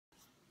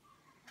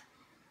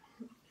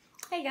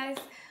Hey guys.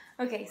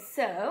 Okay,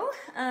 so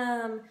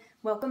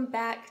welcome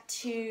back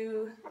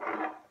to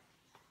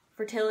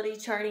Fertility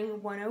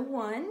Charting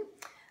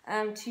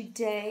 101.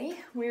 Today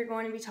we're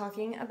going to be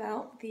talking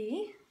about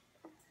the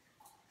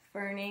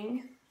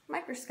Ferning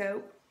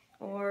Microscope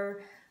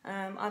or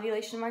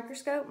Ovulation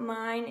Microscope.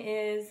 Mine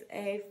is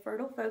a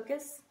fertile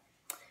focus,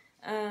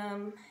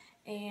 and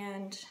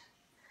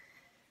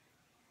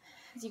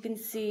as you can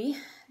see,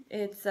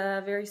 it's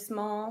very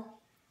small.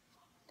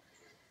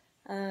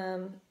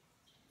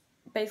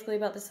 Basically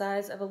about the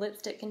size of a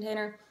lipstick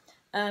container.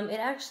 It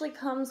actually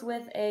comes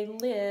with a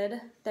lid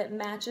that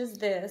matches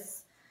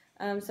this,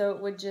 so it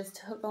would just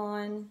hook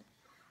on,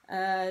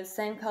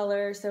 same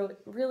color, so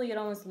really it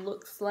almost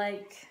looks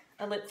like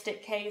a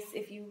lipstick case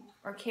if you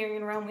are carrying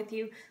it around with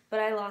you,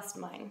 but I lost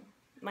my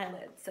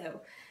lid,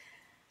 so,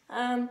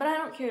 but I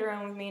don't carry it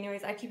around with me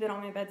anyways. I keep it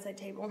on my bedside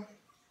table.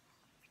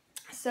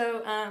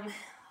 So,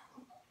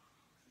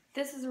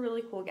 this is a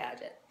really cool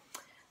gadget.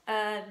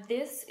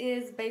 This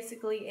is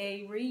basically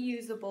a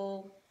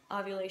reusable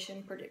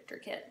ovulation predictor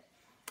kit,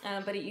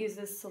 but it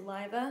uses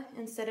saliva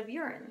instead of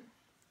urine.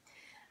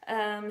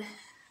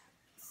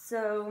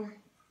 So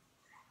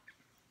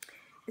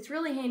it's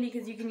really handy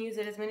because you can use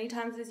it as many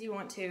times as you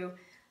want to,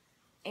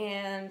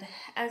 and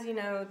as you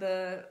know,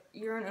 the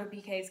urine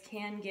OPKs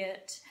can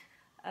get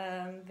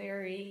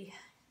very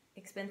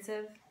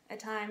expensive at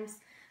times,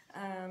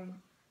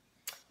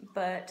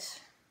 but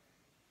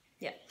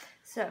yeah,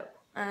 so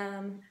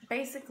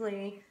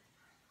basically,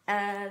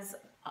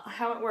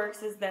 how it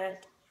works is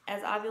that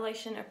as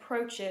ovulation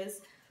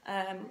approaches,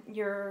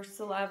 your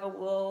saliva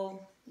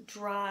will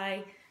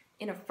dry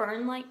in a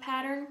fern-like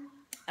pattern,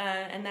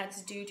 and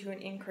that's due to an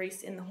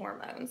increase in the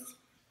hormones.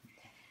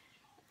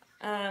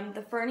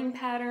 The ferning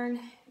pattern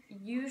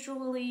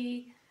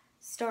usually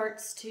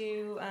starts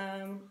to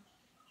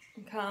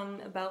come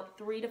about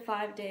 3 to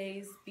 5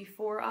 days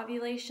before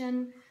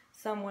ovulation.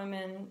 Some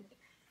women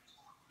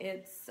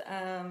it's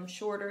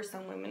shorter,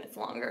 some women it's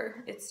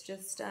longer. It's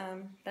just,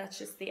 that's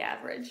just the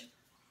average.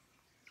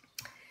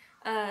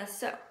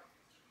 So,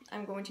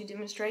 I'm going to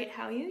demonstrate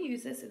how you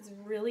use this. It's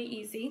really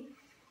easy.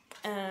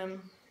 And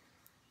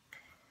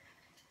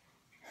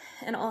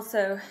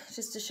also,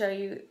 just to show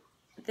you,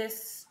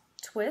 this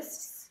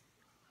twists.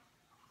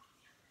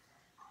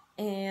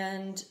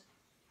 And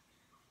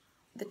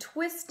the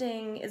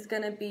twisting is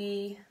going to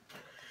be,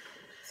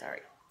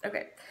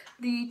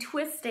 the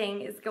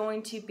twisting is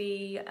going to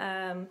be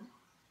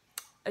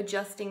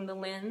adjusting the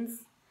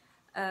lens.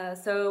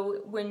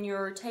 So when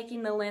you're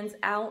taking the lens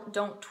out,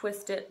 don't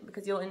twist it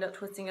because you'll end up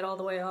twisting it all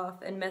the way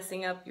off and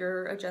messing up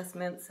your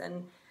adjustments,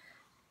 and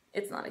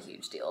it's not a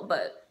huge deal,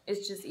 but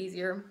it's just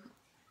easier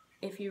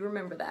if you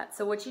remember that.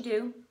 So what you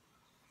do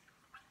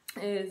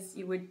is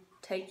you would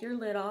take your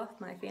lid off,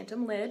 my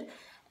phantom lid,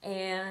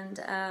 and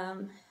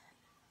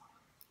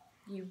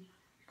you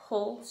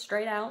pull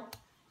straight out.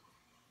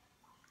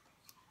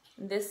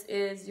 This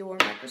is your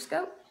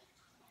microscope,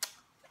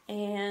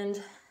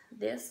 and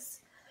this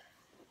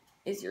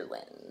is your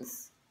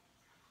lens.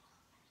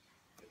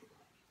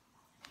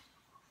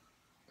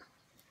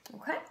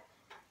 Okay,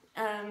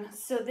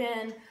 so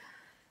then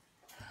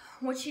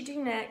what you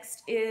do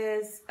next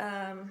is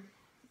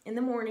in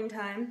the morning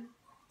time,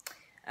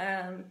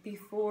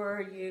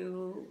 before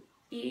you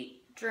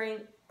eat,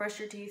 drink, brush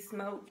your teeth,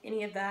 smoke,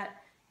 any of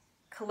that,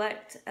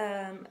 collect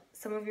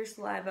some of your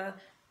saliva.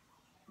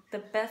 The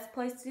best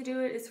place to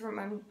do it is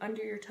from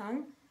under your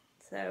tongue.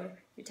 So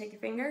you take your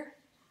finger,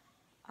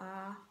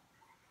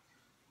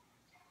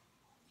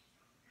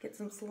 get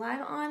some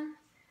saliva on,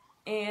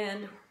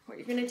 and what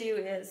you're going to do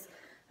is,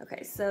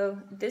 okay, so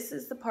this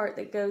is the part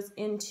that goes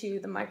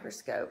into the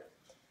microscope.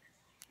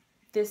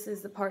 This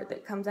is the part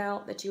that comes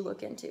out that you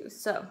look into.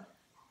 So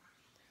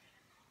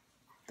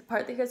the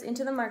part that goes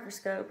into the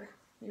microscope,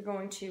 you're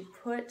going to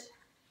put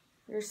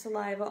your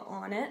saliva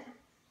on it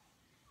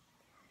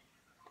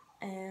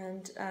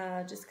and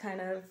just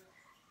kind of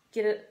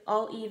get it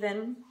all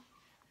even.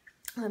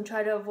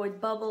 Try to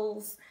avoid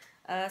bubbles,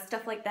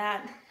 stuff like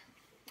that,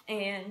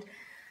 and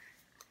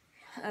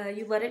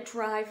you let it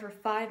dry for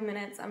 5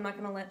 minutes. I'm not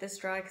going to let this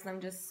dry because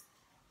I'm just,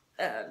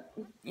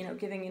 you know,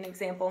 giving an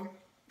example.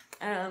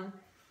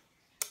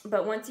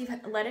 But once you've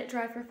let it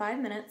dry for 5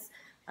 minutes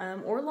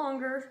or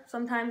longer,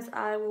 sometimes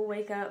I will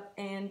wake up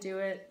and do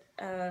it,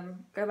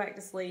 go back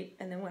to sleep,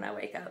 and then when I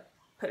wake up,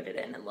 put it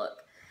in and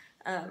look.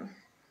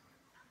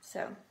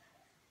 So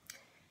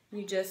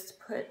you just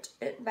put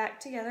it back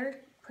together,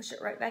 push it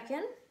right back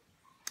in,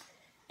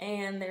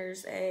 and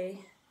there's a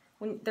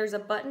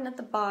button at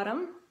the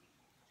bottom,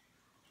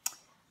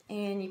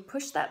 and you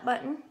push that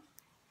button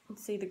and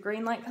see the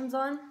green light comes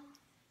on.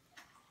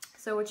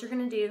 So what you're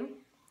going to do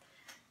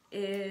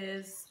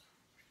is,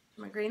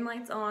 my green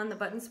light's on, the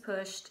button's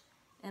pushed,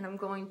 and I'm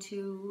going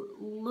to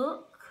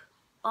look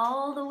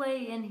all the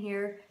way in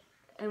here,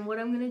 and what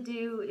I'm going to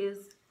do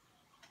is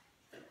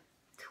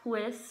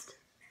twist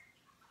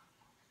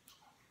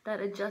that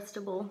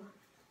adjustable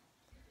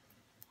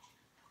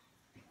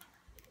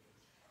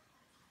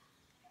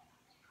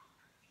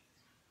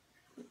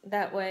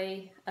That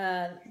way,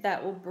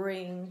 that will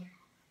bring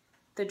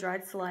the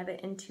dried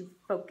saliva into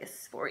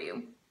focus for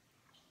you.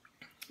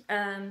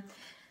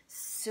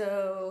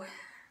 So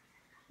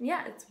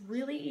yeah, it's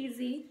really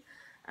easy.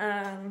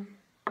 And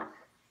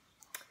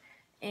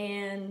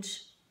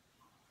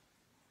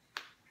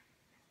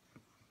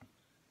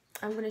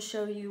I'm going to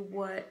show you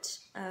what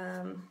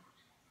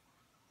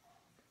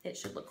it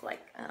should look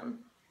like.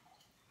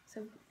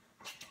 So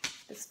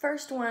this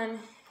first one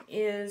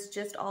is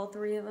just all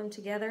three of them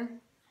together.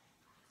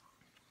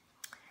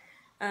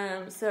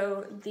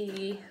 So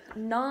the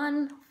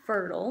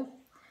non-fertile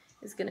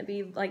is going to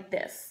be like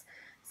this.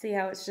 See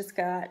how it's just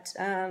got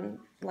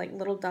like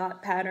little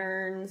dot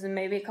patterns and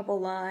maybe a couple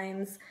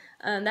lines.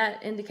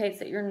 That indicates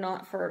that you're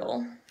not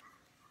fertile.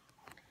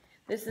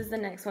 This is the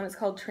next one. It's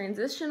called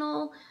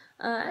Transitional.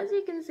 As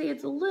you can see,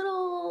 it's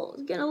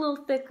getting a little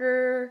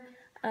thicker.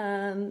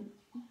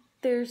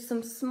 There's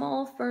some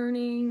small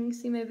ferning.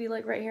 See maybe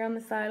like right here on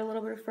the side, a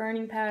little bit of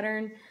ferning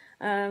pattern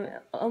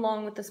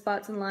along with the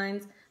spots and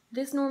lines.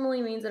 This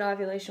normally means that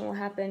ovulation will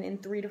happen in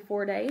 3 to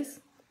 4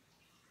 days.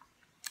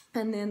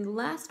 And then the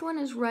last one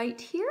is right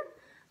here.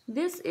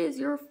 This is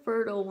your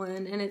fertile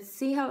one, and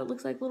see how it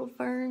looks like little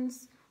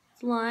ferns?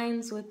 It's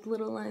lines with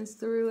little lines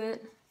through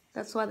it.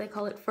 That's why they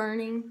call it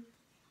ferning.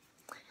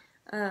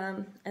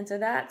 And so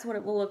that's what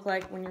it will look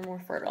like when you're more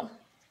fertile.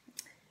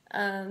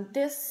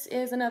 This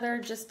is another,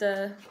 just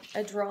a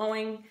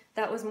drawing.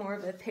 That was more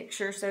of a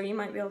picture, so you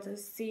might be able to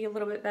see a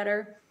little bit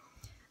better.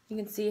 You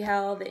can see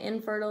how the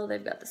infertile,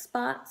 they've got the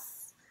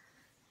spots.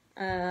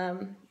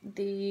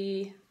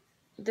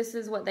 This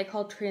is what they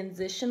call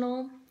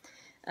transitional.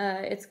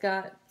 It's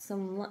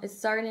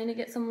starting to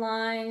get some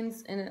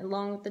lines and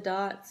along with the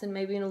dots and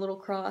maybe in a little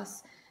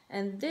cross.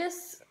 And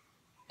this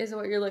is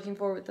what you're looking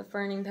for with the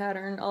ferning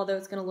pattern, although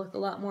it's going to look a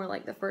lot more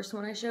like the first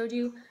one I showed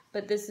you,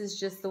 but this is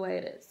just the way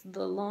it is.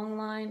 The long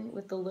line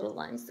with the little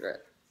lines through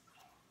it.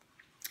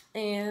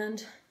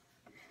 And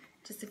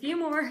just a few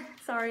more.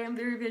 Sorry, I'm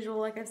very visual,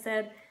 like I've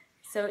said.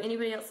 So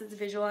anybody else that's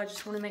visual, I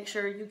just want to make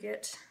sure you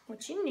get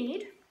what you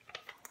need.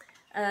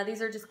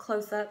 These are just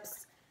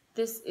close-ups.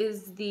 This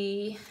is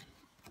the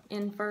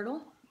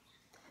infertile.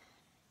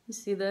 You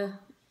see the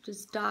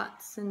just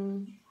dots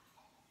and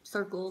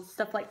circles,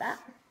 stuff like that.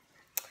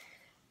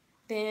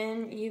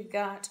 Then you've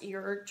got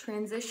your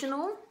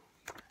transitional.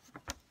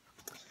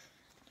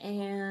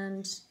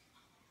 And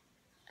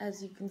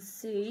as you can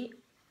see,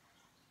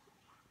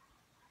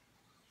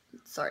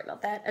 sorry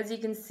about that. As you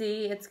can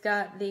see, it's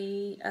got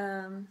the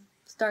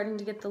starting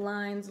to get the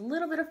lines, a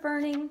little bit of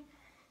ferning,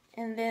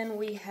 and then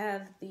we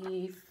have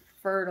the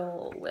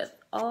fertile with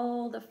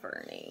all the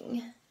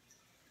ferning.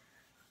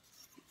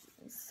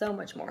 So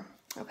much more.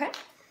 Okay.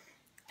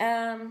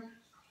 And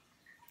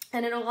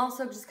it'll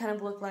also just kind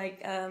of look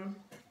like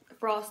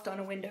frost on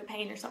a window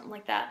pane or something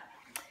like that.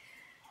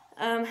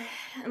 And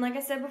like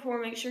I said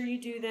before, make sure you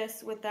do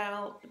this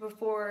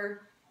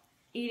before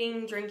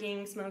eating,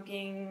 drinking,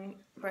 smoking,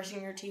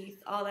 brushing your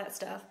teeth, all that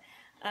stuff.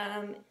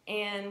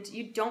 And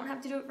you don't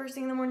have to do it first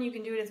thing in the morning. You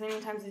can do it as many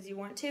times as you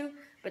want to,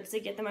 but to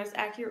get the most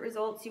accurate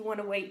results, you want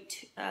to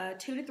wait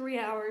 2 to 3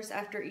 hours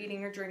after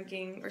eating or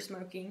drinking or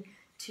smoking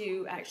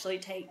to actually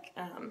take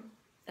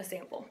a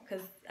sample,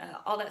 because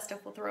all that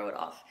stuff will throw it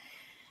off.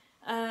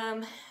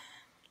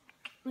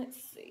 Let's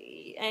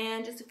see,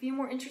 and just a few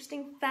more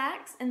interesting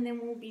facts, and then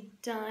we'll be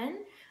done.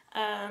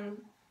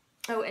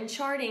 Oh, and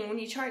charting, when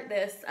you chart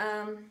this,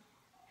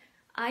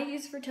 I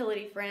use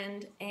Fertility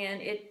Friend,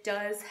 and it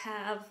does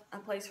have a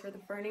place for the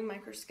Ferning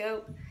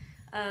Microscope.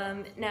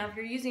 Now, if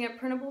you're using a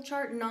printable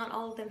chart, not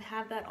all of them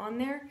have that on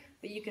there,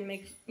 but you can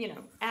make,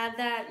 add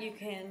that. You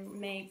can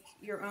make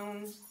your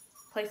own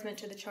placement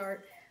to the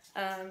chart,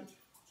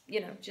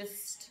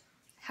 just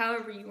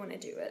however you want to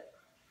do it.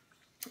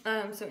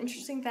 So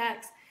interesting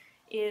facts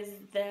is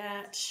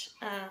that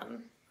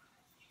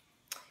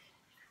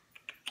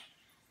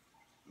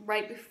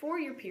right before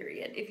your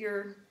period, if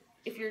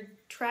you're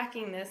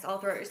tracking this all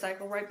throughout your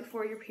cycle, right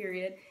before your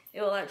period,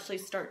 it will actually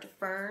start to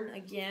fern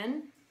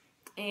again,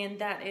 and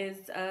that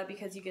is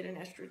because you get an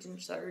estrogen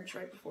surge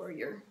right before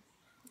your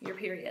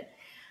period.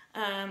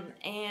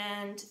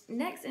 And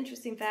next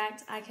interesting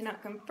fact, I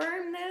cannot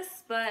confirm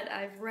this, but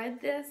I've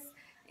read this,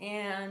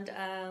 and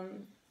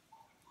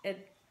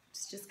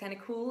it's just kind of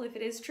cool if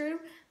it is true.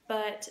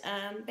 But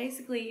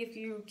basically, if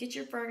you get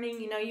your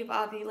ferning, you've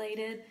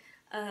ovulated,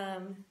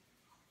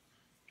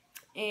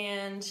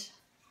 and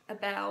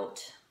about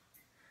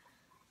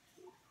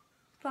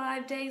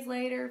 5 days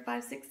later,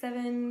 5, 6,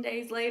 7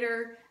 days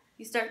later,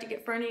 you start to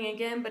get ferning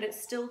again, but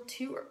it's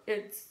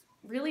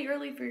really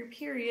early for your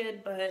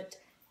period, but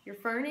you're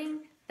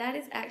ferning, that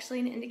is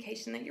actually an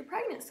indication that you're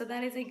pregnant, so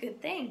that is a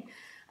good thing.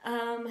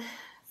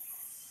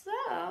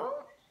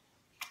 So,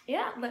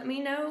 yeah, let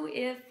me know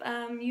if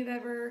you've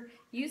ever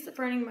used the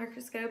Ferning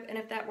microscope and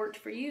if that worked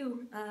for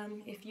you,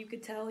 if you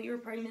could tell you were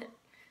pregnant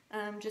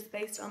just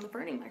based on the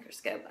Ferning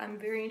microscope. I'm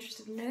very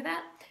interested to know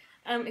that.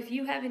 If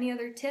you have any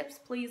other tips,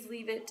 please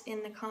leave it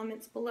in the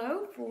comments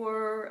below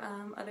for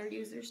other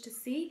users to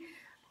see.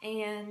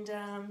 And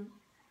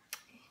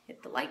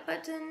hit the like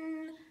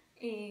button,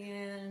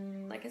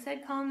 and like I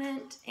said,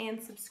 comment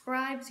and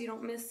subscribe so you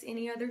don't miss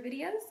any other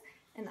videos,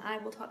 and I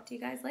will talk to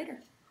you guys later.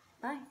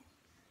 Bye.